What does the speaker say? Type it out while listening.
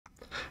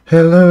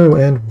Hello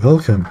and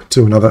welcome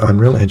to another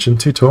Unreal Engine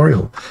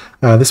tutorial.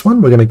 This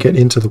one we're going to get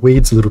into the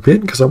weeds a little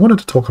bit because I wanted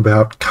to talk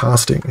about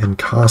casting and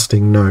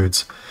casting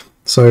nodes.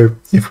 So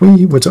if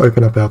we were to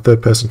open up our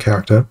third-person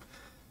character,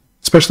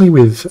 especially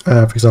with,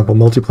 for example,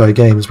 multiplayer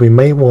games, we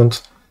may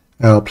want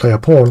our player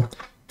pawn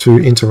to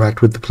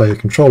interact with the player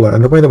controller.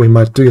 And the way that we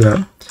might do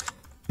that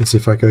is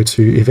if I go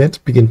to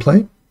Event, Begin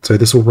Play. So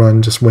this will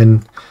run just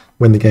when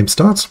the game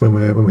starts, when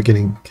we're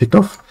getting kicked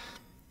off.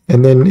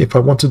 And then if I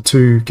wanted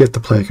to get the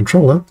player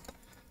controller,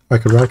 I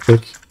could right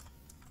click,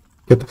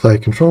 get the player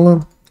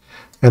controller,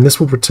 and this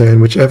will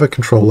return whichever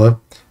controller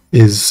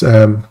is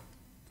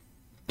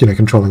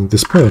controlling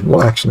this pawn.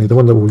 Well, actually, the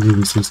one that we'll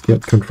use is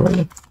get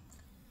controller,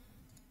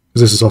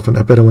 because this is often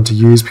a better one to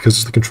use because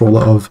it's the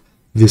controller of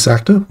this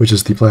actor, which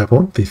is the player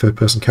pawn, the third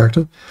person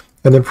character.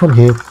 And then from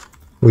here,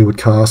 we would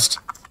cast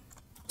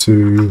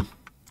to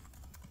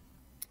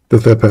the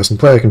third person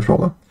player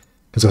controller,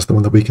 because that's the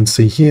one that we can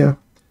see here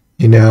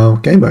in our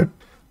game mode,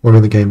 or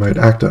in the game mode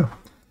actor.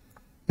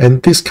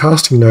 And this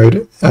casting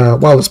node,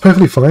 while it's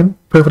perfectly fine,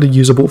 perfectly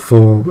usable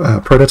for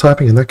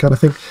prototyping and that kind of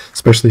thing,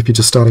 especially if you're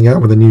just starting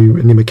out with a new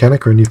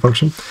mechanic or a new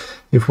function.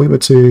 If we were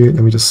to,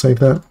 let me just save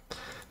that,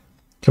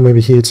 come over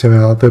here to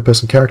our third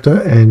person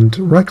character and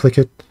right click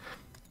it,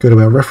 go to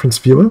our reference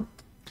viewer.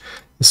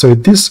 So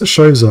this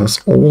shows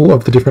us all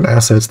of the different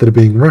assets that are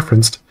being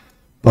referenced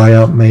by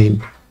our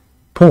main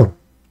pawn.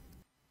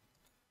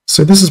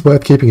 So this is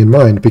worth keeping in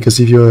mind, because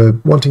if you're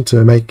wanting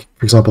to make,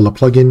 for example, a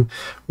plugin,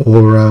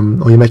 or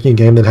you're making a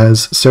game that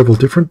has several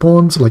different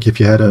pawns, like if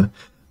you had a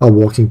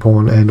walking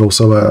pawn and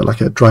also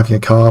a driving a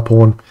car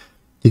pawn,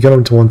 you're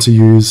going to want to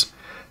use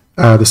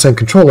the same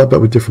controller but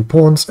with different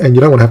pawns, and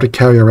you don't want to have to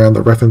carry around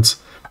the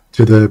reference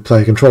to the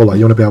player controller.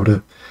 You want to be able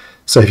to,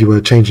 say if you were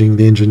changing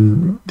the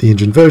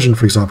engine version,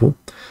 for example,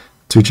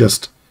 to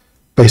just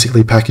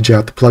basically package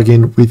out the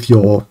plugin with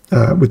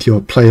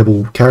your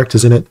playable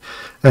characters in it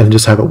and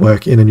just have it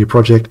work in a new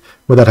project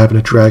without having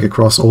to drag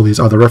across all these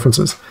other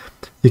references.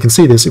 You can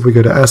see this if we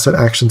go to Asset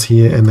Actions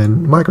here and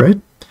then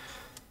Migrate,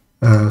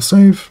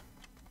 save,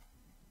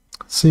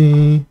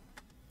 see,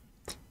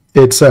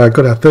 it's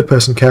got our third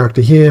person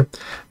character here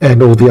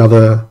and all the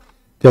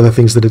other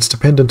things that it's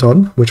dependent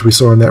on, which we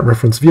saw in that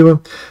reference viewer,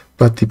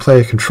 but the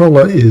player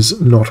controller is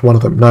not one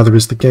of them. Neither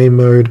is the game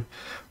mode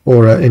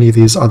or any of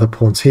these other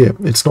pawns here.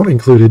 It's not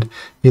included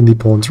in the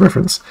pawn's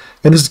reference.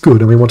 And this is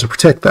good, and we want to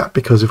protect that,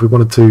 because if we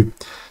wanted to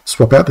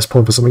swap out this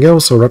pawn for something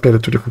else or update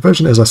it to a different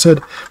version, as I said,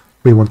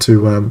 we want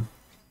to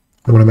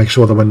make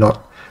sure that we're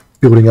not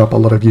building up a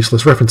lot of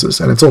useless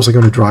references. And it's also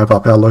going to drive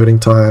up our loading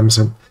times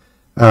and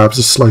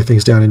just slow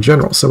things down in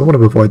general. So we want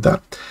to avoid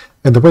that.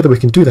 And the way that we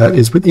can do that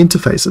is with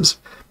interfaces.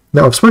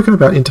 Now, I've spoken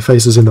about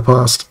interfaces in the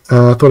past.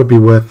 I thought it'd be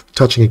worth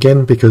touching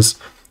again, because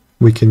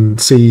we can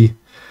see,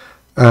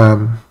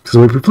 because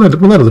we've learned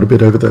a little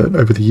bit over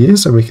the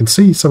years, and we can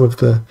see some of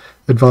the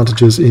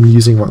advantages in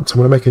using one. So I'm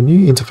going to make a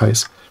new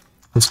interface.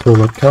 Let's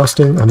call it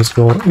casting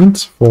underscore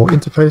int for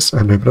interface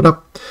and open it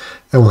up,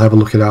 and we'll have a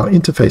look at our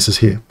interfaces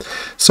here.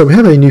 So we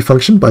have a new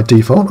function by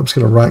default. I'm just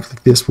going to right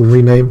click this, we'll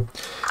rename,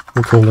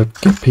 we'll call it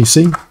get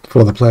PC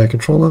for the player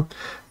controller,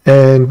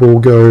 and we'll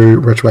go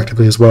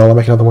retroactively as well. I'll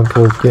make another one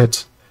called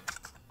get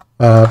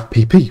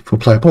PP for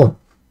player pawn.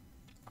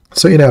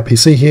 So in our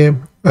PC here,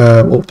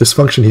 this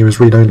function here is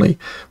read-only.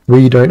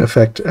 We don't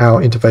affect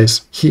our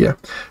interface here.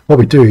 What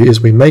we do is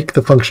we make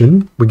the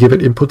function, we give it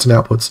inputs and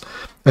outputs,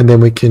 and then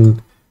we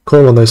can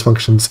call on those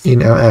functions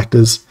in our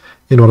actors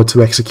in order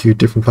to execute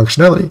different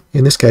functionality.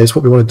 In this case,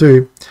 what we want to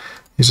do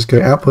is just go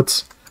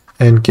outputs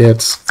and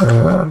get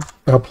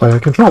our player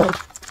controller.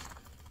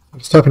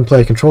 Let's type in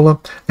player controller,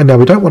 and now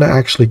we don't want to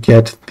actually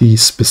get the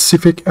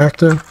specific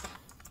actor.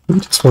 We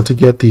just want to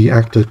get the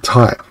actor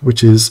type,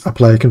 which is a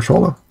player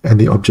controller, and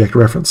the object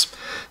reference.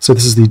 So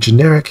this is the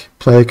generic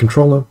player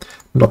controller,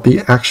 not the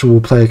actual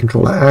player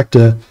controller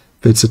actor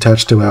that's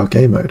attached to our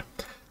game mode.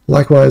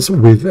 Likewise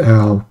with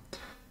our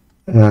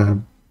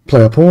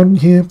player pawn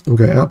here, we'll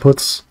go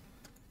outputs.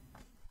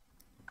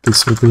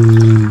 This will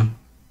be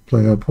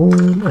player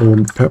pawn,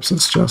 or perhaps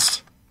it's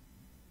just,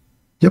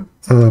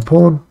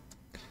 pawn,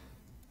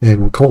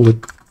 and we'll call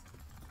it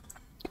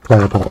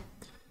player pawn.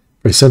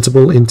 Very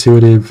sensible,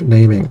 intuitive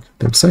naming.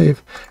 Then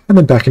save, and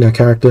then back in our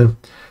character,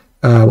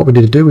 what we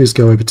need to do is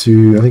go over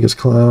to, I think it's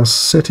class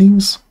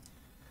settings,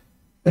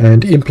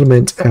 and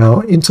implement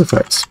our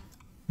interface,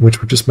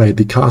 which we've just made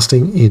the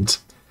casting int.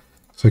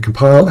 So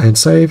compile and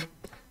save,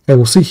 and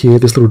we'll see here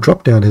this little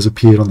drop down has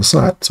appeared on the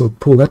side. So we'll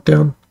pull that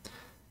down,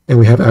 and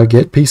we have our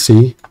get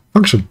PC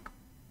function.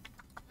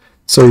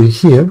 So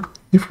here,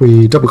 if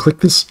we double click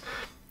this,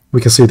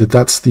 we can see that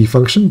that's the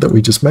function that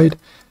we just made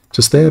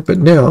just there, but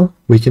now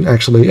we can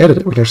actually edit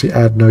it. We can actually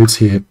add nodes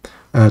here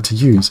to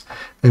use.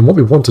 And what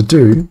we want to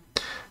do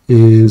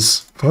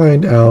is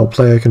find our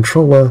player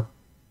controller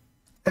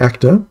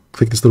actor,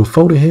 click this little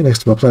folder here next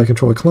to our player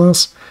controller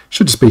class,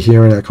 should just be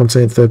here in our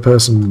content third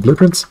person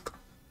blueprints,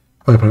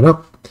 open it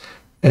up,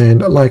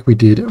 and like we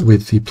did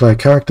with the player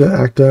character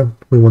actor,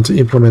 we want to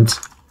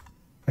implement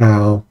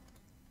our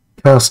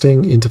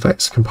casting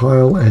interface,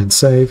 compile and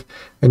save,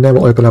 and now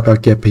we'll open up our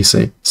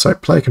getPC. So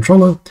player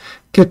controller,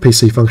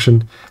 getPC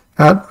function,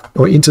 out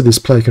or into this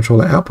player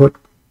controller output,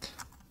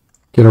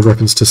 get a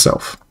reference to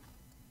self.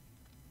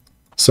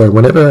 So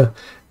whenever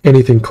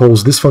anything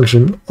calls this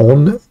function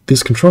on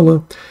this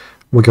controller,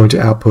 we're going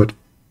to output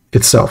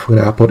itself. We're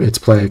going to output its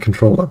player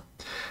controller.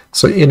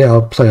 So in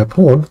our player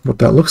pawn, what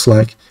that looks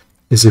like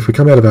is if we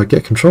come out of our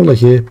get controller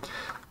here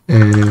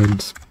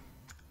and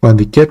find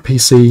the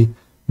getPC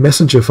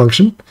messenger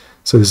function.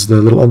 So this is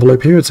the little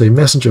envelope here. It's a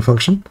messenger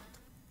function.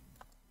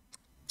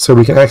 So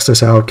we can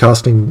access our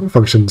casting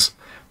functions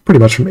pretty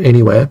much from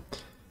anywhere.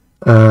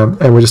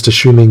 And we're just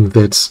assuming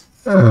that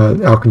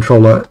our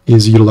controller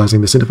is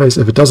utilizing this interface.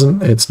 If it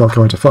doesn't, it's not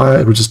going to fire.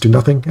 It will just do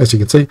nothing, as you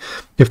can see.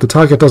 If the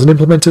target doesn't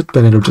implement it,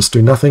 then it'll just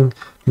do nothing.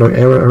 No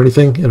error or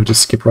anything. It'll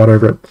just skip right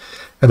over it.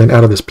 And then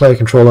out of this player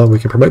controller, we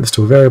can promote this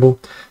to a variable.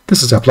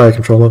 This is our player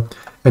controller.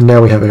 And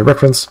now we have a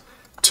reference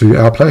to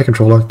our player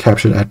controller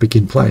captured at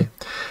begin play.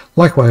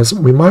 Likewise,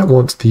 we might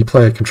want the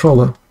player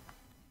controller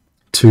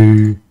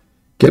to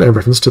get a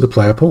reference to the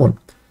player pawn.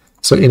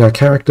 So in our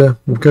character,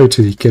 we'll go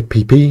to the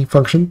getPP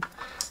function,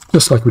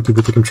 just like we did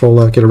with the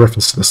controller, get a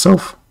reference to the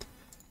self,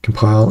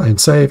 compile and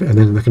save, and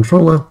then in the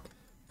controller,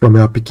 from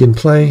our begin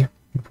play,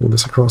 pull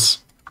this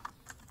across,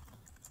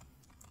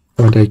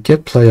 find a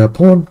get player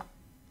pawn,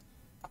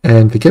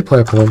 and the get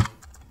player pawn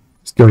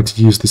is going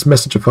to use this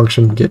messenger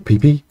function,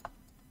 getPP.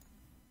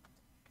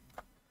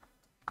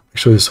 Make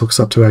sure this hooks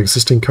up to our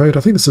existing code. I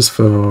think this is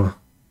for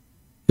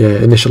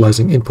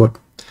initializing input.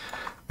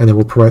 And then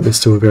we'll promote this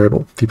to a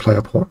variable, the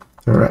player pawn.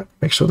 All right,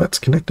 make sure that's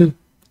connected.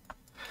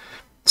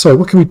 So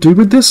what can we do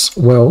with this?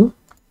 Well,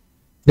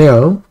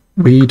 now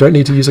we don't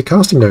need to use a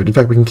casting node. In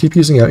fact, we can keep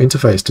using our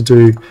interface to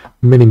do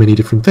many, many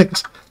different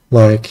things.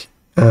 Like,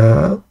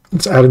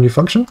 let's add a new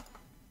function.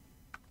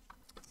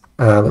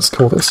 Let's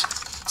call this,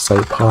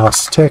 say,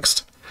 pass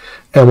text.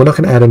 And we're not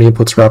going to add any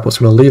inputs or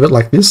outputs. We're going to leave it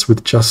like this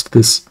with just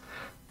this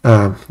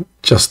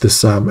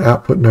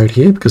output node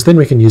here, because then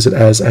we can use it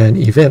as an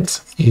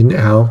event in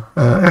our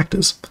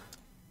actors.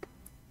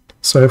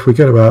 So if we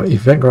go to our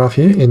event graph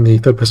here in the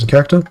third-person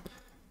character,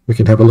 we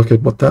can have a look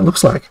at what that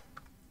looks like.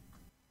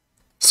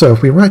 So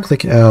if we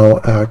right-click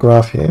our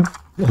graph here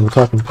and we'll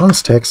type in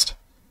pass text,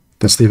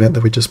 that's the event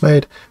that we just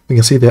made, we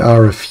can see there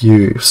are a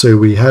few. So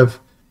we have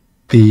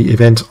the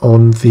event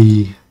on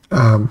the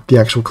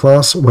actual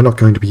class. We're not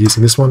going to be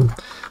using this one.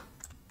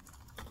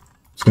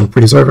 Just going to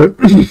print this over it.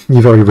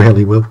 You very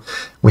rarely will.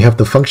 We have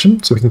the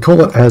function, so we can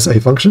call it as a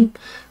function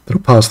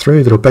that'll pass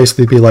through. That'll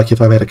basically be like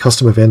if I made a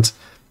custom event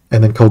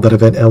and then called that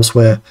event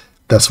elsewhere.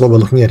 That's what we're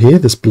looking at here,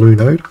 this blue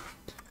node.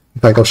 In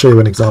fact, I'll show you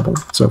an example.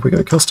 So if we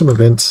go custom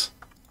event,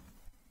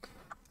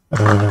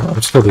 I'll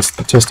just call this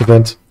the test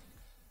event,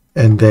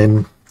 and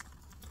then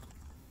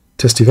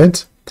test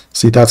event.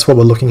 See, that's what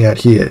we're looking at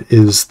here,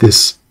 is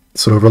this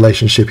sort of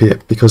relationship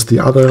here, because the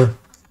other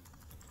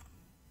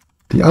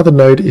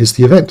node is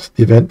the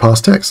event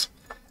pass text.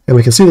 And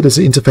we can see that it's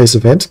an interface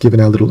event, given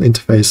our little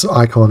interface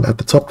icon at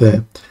the top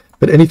there.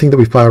 But anything that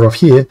we fire off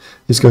here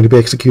is going to be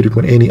executed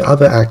when any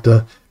other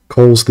actor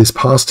calls this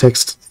pass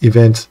text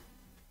event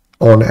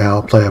on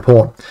our player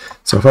pawn.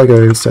 So if I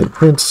go, say,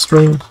 print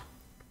string,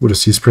 we'll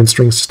just use print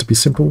strings just to be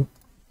simple.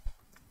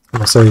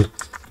 And I'll say,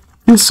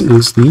 this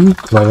is the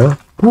player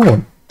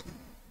pawn.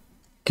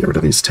 Get rid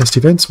of these test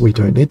events, we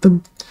don't need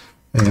them.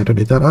 And I don't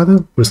need that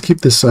either. We'll just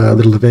keep this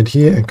little event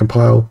here and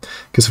compile,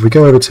 because if we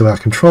go over to our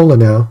controller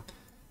now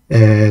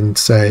and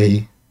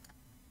say,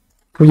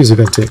 we'll use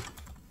event tick.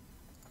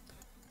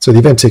 So the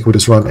event tick will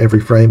just run every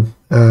frame,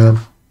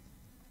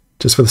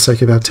 just for the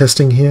sake of our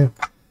testing here.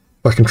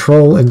 If I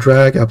control and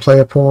drag our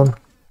player pawn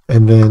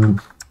and then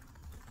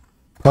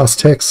pass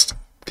text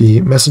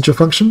the messenger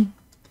function.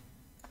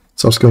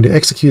 So I'm just going to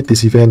execute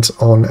this event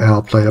on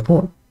our player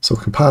pawn. So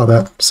we'll compile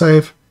that,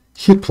 save,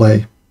 hit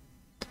play.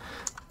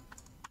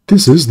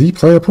 This is the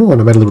player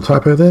pawn. I made a little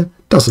typo there.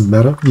 Doesn't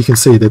matter. You can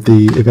see that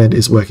the event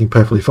is working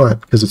perfectly fine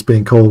because it's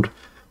being called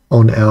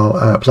on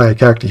our player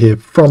character here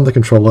from the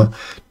controller.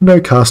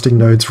 No casting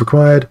nodes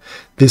required.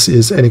 This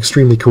is an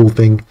extremely cool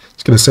thing.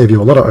 It's going to save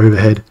you a lot of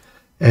overhead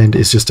and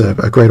is just a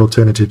great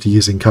alternative to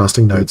using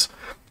casting nodes.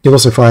 You'll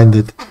also find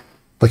that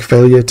like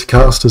failure to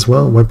cast as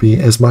well won't be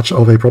as much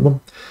of a problem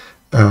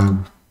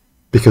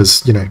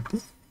because, you know,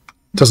 it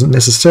doesn't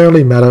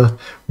necessarily matter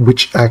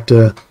which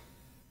actor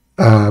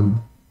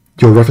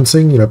you're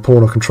referencing, you know,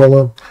 pawn or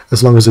controller,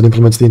 as long as it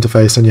implements the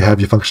interface and you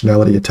have your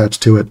functionality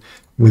attached to it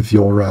with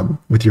your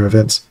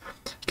events.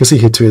 You can see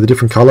here too, the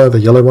different color, the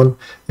yellow one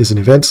is an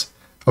event.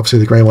 Obviously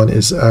the gray one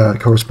is a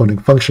corresponding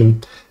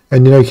function.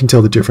 And you know, you can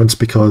tell the difference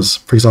because,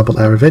 for example,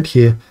 our event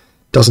here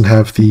doesn't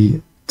have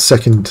the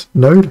second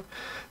node,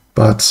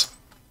 but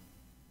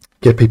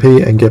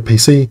getPP and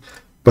getPC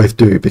both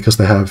do because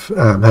they have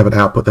an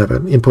output, they have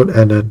an input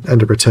and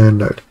a return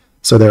node.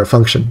 So they're a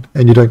function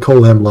and you don't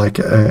call them like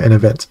an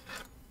event.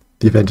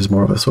 The event is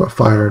more of a sort of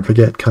fire and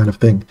forget kind of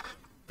thing. In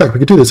fact, we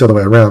could do this the other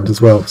way around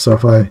as well. So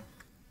if I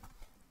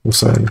will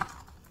say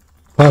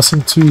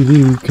passing to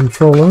the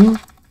controller,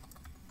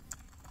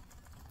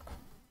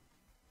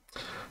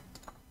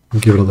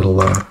 and give it a little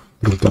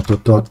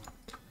dot,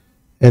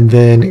 and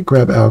then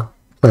grab our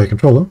player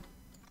controller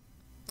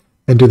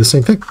and do the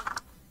same thing.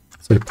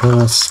 So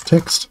pass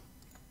text,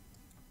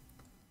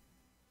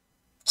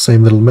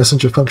 same little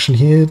messenger function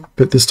here,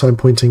 but this time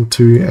pointing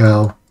to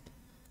our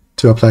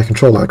player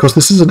controller. Of course,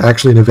 this isn't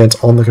actually an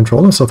event on the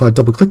controller, so if I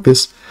double click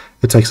this,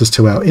 it takes us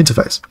to our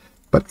interface.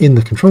 But in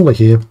the controller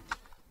here,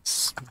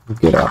 we'll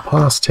get our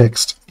pass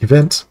text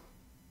event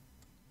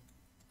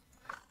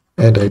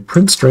and a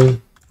print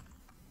string,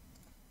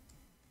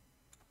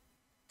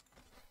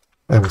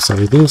 and we'll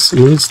say this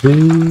is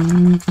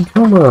the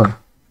controller.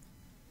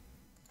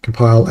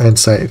 Compile and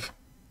save.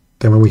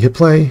 Then when we hit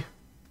play,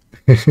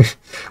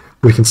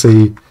 we can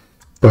see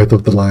both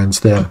of the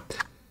lines there.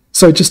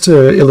 So just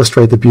to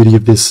illustrate the beauty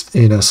of this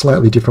in a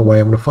slightly different way,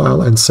 I'm going to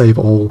file and save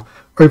all.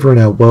 Over in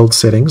our world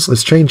settings,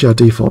 let's change our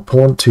default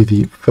pawn to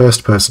the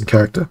first person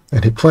character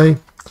and hit play.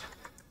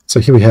 So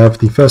here we have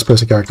the first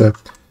person character.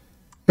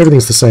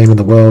 Everything's the same in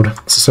the world.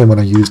 It's the same one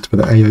I used for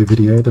the AO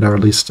video that I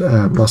released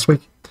last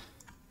week.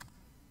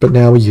 But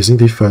now we're using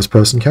the first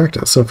person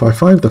character. So if I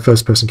find the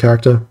first person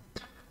character,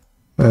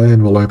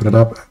 and we'll open it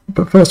up,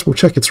 but first we'll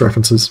check its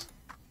references.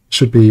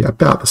 Should be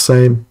about the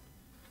same.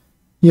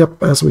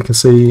 Yep, as we can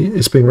see,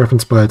 it's being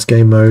referenced by its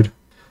game mode,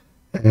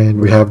 and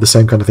we have the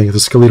same kind of thing, the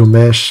skeletal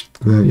mesh,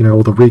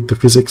 all the rig, the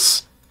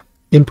physics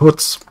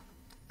inputs.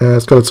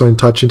 It's got its own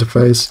touch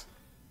interface,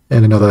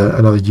 and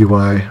another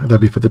UI.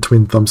 That'd be for the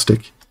twin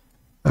thumbstick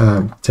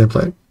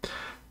template.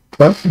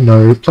 But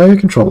no player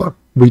controller.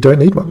 We don't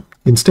need one.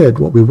 Instead,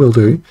 what we will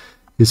do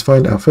is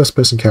find our first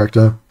person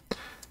character,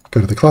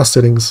 go to the class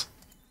settings,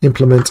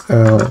 implement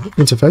our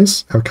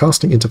interface, our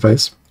casting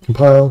interface,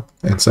 compile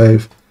and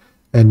save,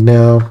 and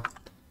now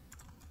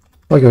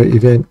I go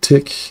event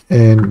tick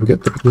and we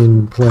get the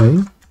begin play.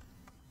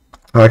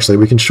 Oh, actually,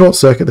 we can short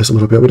circuit this a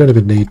little bit. We don't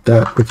even need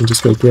that. We can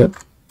just go get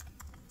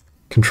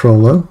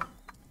controller,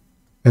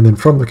 and then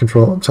from the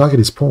controller, target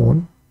is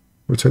pawn,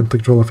 return the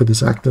controller for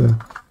this actor.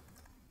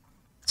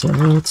 So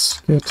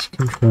let's get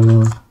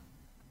controller.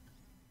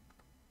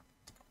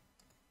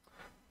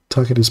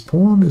 Target is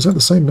pawn. Is that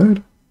the same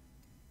node?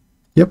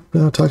 Yep,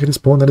 target is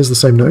pawn. That is the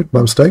same node.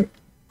 My mistake.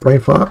 Brain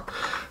fart.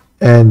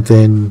 And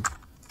then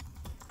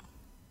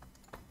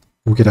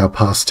we'll get our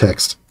pass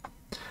text.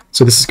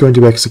 So this is going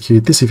to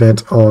execute this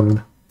event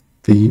on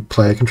the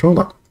player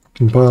controller.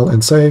 Compile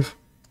and save.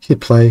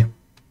 Hit play.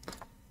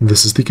 And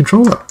this is the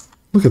controller.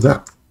 Look at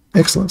that.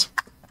 Excellent.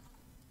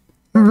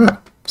 All right.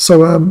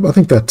 So I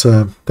think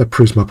that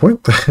proves my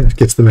point. It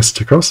gets the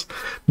message across.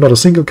 Not a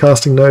single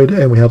casting node,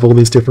 and we have all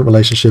these different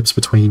relationships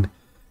between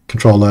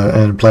controller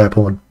and player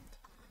pawn.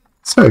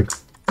 So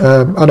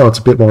I know it's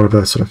a bit more of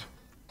a sort of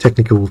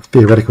technical,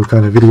 theoretical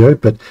kind of video,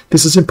 but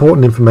this is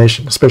important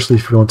information, especially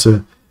if you want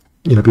to,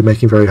 be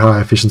making very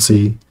high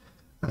efficiency,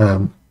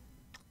 like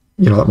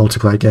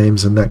multiplayer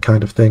games and that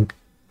kind of thing.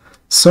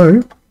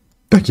 So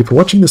thank you for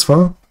watching this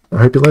far. I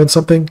hope you learned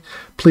something.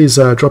 Please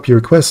drop your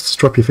requests,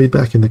 drop your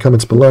feedback in the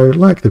comments below,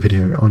 like the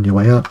video on your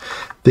way out.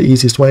 The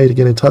easiest way to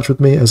get in touch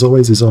with me, as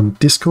always, is on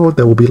Discord.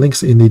 There will be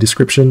links in the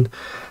description,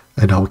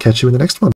 and I'll catch you in the next one.